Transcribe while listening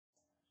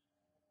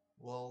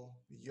Well,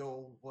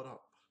 yo, what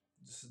up?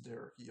 This is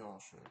Derrick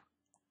Yasha,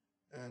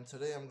 and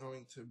today I'm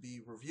going to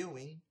be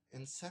reviewing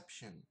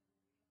Inception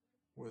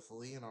with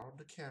Leonardo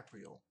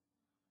DiCaprio.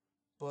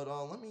 But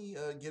let me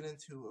get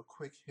into a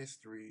quick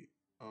history,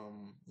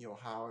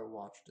 how I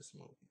watched this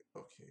movie.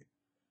 Okay.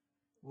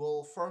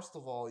 Well, first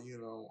of all,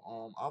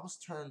 I was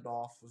turned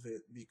off of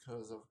it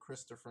because of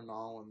Christopher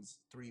Nolan's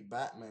three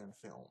Batman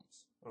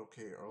films.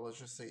 Okay, or let's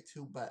just say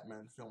two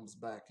Batman films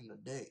back in the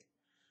day.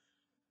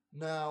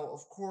 Now,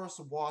 of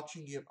course,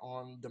 watching it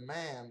on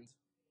demand,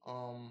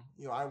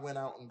 I went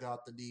out and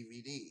got the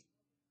DVD.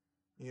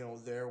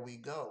 There we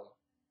go.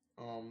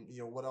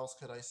 What else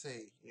could I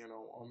say?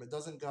 It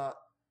doesn't got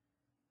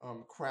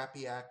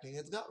crappy acting.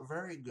 It's got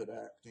very good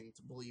acting,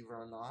 to believe it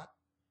or not.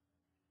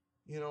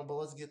 But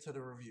let's get to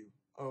the review.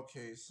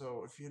 Okay,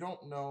 so if you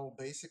don't know,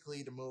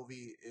 basically the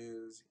movie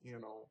is,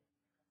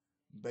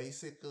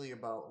 basically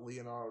about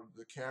Leonardo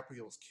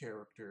DiCaprio's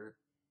character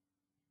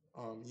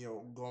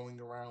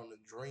going around in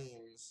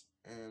dreams,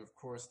 and of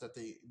course that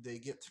they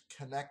get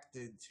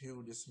connected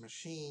to this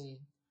machine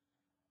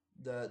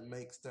that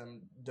makes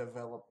them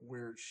develop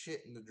weird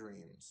shit in the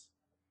dreams.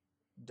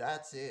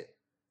 That's it.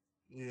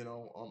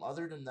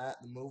 Other than that,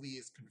 the movie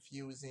is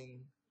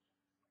confusing.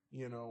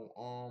 You know,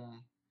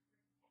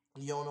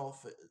 you don't know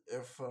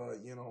if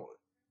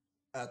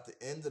at the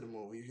end of the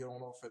movie, you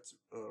don't know if it's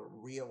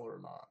real or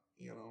not.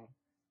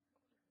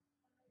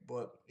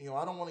 But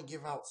I don't want to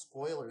give out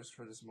spoilers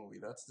for this movie.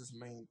 That's this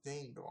main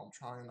thing, though. I'm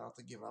trying not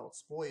to give out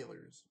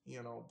spoilers.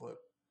 But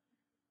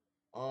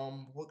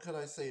what could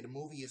I say? The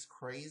movie is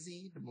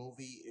crazy. The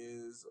movie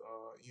is,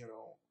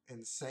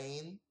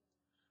 insane.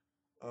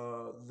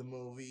 The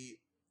movie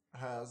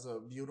has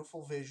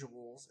beautiful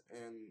visuals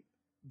and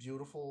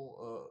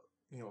beautiful,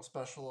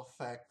 special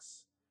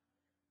effects.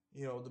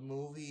 The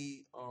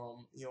movie,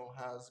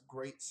 has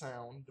great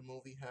sound. The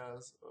movie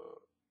has,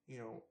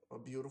 a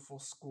beautiful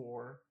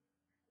score.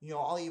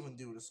 I'll even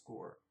do the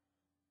score.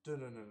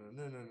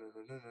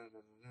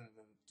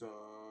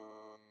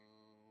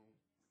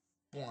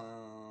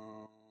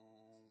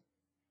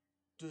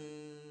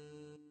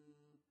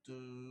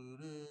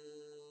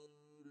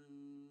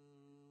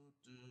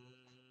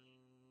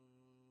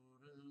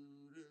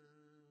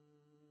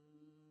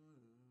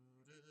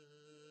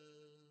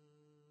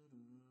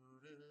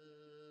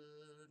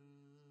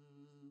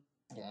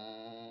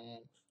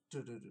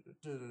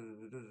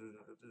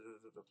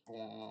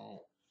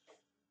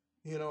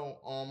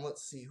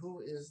 Let's see,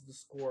 who is the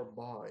score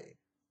by?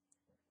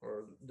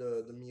 Or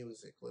the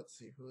music. Let's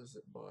see, who is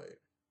it by?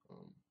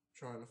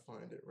 Trying to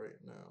find it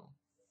right now.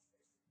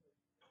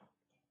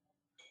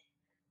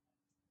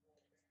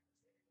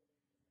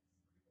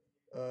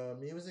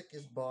 Music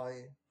is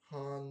by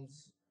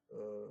Hans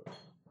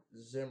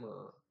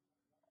Zimmer.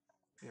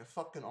 Yeah,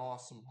 fucking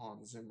awesome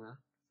Hans Zimmer.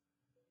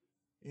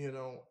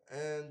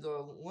 And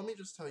let me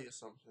just tell you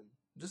something.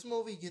 This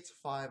movie gets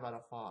 5 out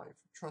of 5.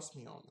 Trust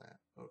me on that.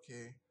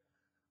 Okay.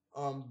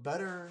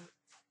 Better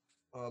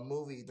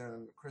movie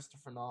than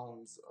Christopher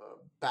Nolan's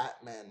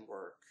Batman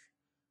work.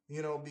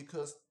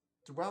 Because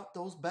throughout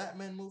those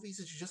Batman movies,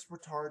 it's just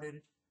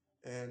retarded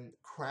and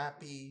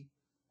crappy.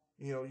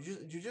 You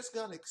just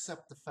gotta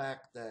accept the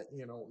fact that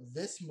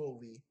this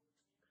movie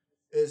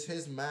is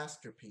his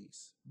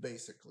masterpiece,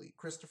 basically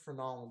Christopher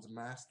Nolan's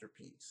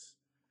masterpiece.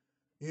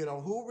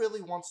 Who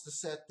really wants to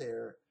sit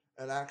there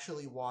and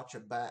actually watch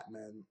a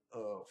Batman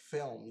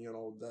film?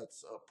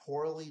 That's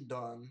poorly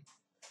done.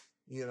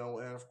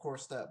 And of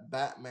course that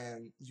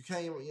Batman, you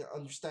can't even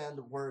understand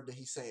the word that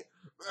he's saying.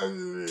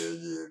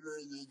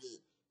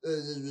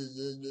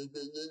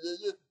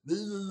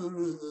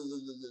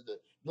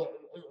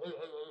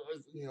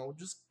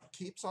 Just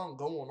keeps on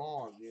going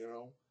on.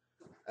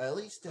 At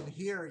least in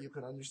here, you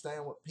can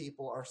understand what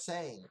people are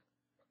saying.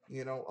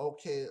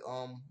 Okay,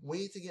 we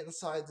need to get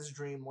inside this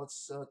dream.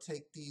 Let's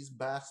take these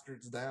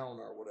bastards down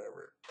or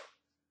whatever.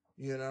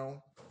 You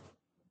know,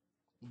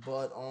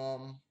 but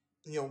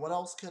what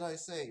else could I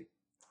say?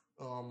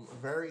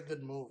 Very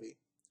good movie.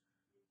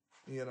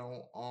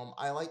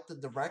 I like the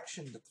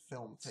direction that the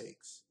film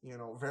takes.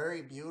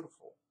 Very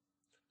beautiful.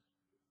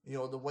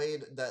 The way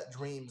that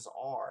dreams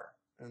are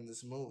in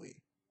this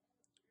movie.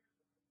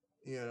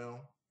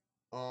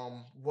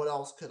 What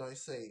else could I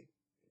say?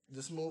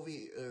 This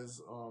movie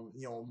is,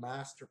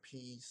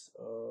 masterpiece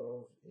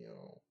of,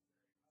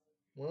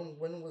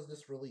 when was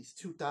this released?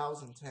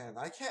 2010.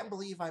 I can't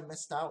believe I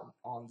missed out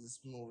on this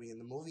movie in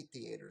the movie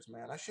theaters,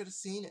 man. I should have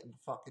seen it in the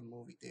fucking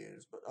movie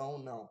theaters, but oh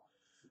no.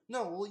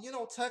 No,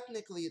 well,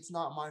 technically it's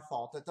not my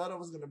fault. I thought it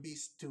was gonna be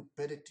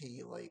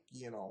stupidity like,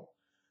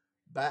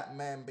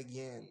 Batman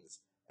Begins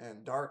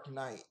and Dark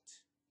Knight.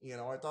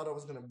 I thought it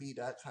was gonna be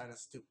that kind of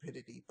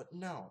stupidity, but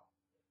no.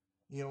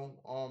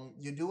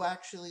 You do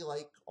actually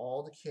like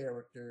all the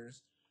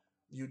characters.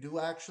 You do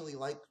actually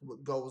like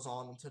what goes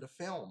on into the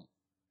film.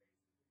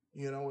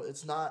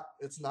 It's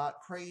not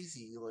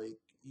crazy like,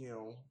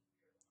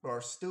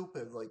 or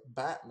stupid like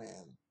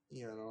Batman,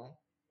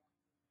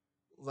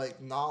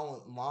 like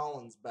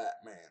Nolan's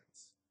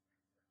Batmans.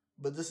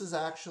 But this is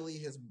actually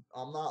his.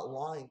 I'm not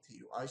lying to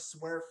you. I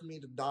swear for me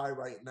to die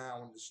right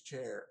now in this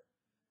chair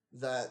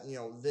that,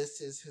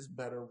 this is his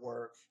better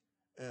work,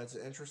 and it's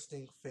an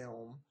interesting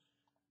film.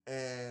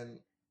 And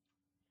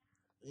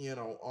I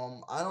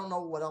don't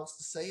know what else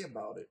to say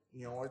about it.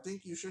 I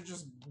think you should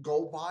just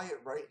go buy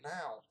it right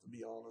now, to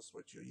be honest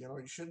with you.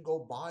 You should go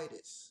buy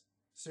this.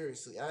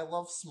 Seriously, I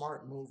love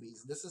smart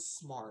movies. This is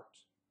smart.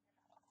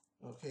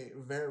 Okay,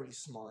 very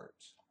smart.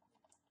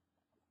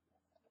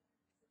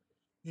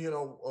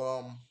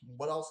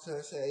 What else can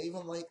I say? I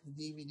even like the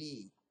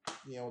DVD.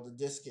 The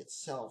disc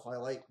itself. I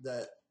like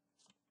that.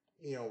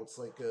 It's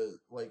like a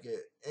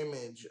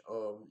image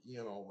of,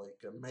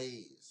 like a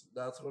maze.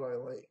 That's what I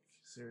like.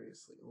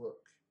 Seriously, look.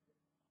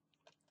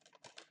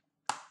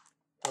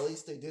 At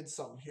least they did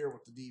something here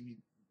with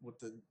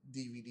the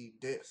DVD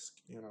disc.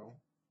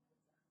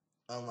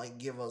 Unlike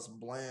give us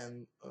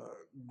bland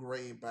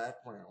gray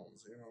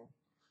backgrounds.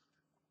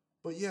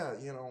 But yeah,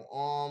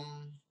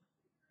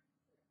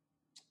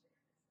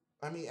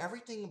 I mean,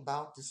 everything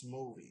about this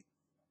movie,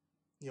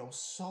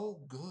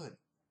 so good.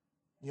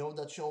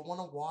 That you'll want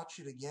to watch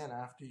it again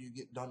after you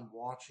get done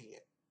watching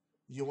it.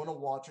 You want to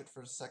watch it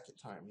for the second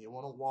time. You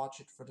want to watch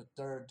it for the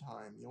third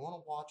time. You want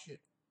to watch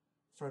it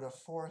for the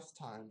fourth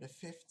time, the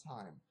fifth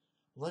time.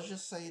 Let's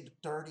just say the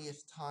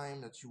 30th time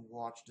that you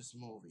watch this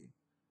movie.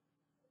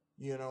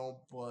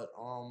 But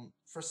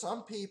for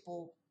some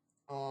people,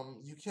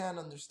 you can't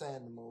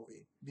understand the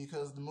movie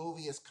because the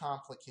movie is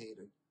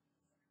complicated.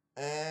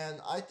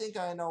 And I think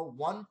I know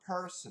one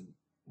person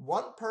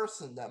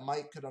that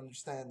might could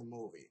understand the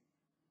movie.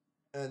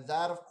 And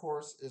that of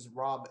course is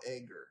Rob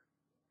Ager.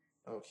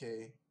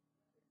 Okay.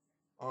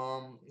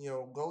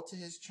 Go to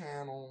his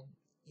channel,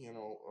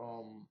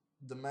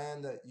 the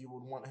man that you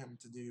would want him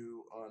to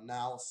do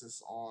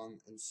analysis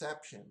on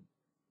Inception.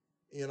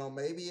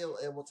 Maybe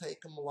it will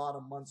take him a lot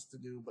of months to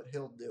do, but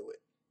he'll do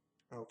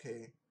it.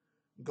 Okay.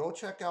 Go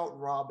check out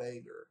Rob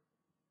Ager.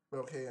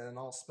 Okay, and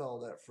I'll spell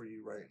that for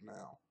you right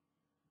now.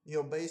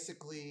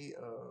 Basically,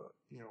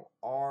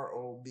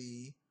 ROB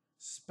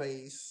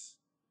space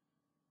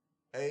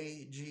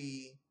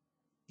AGER.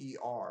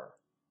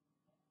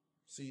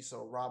 See,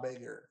 so Rob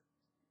Ager.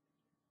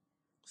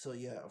 So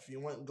yeah, if you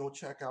want, go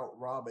check out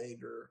Rob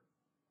Ager,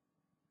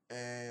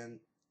 and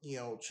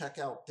check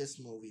out this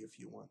movie if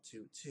you want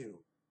to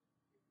too.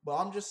 But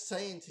I'm just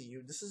saying to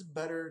you, this is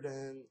better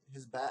than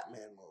his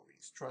Batman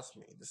movies. Trust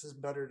me, this is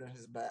better than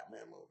his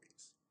Batman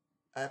movies.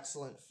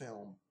 Excellent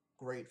film,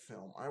 great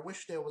film. I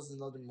wish there was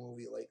another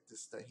movie like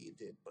this that he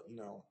did, but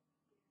no,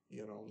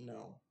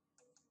 no.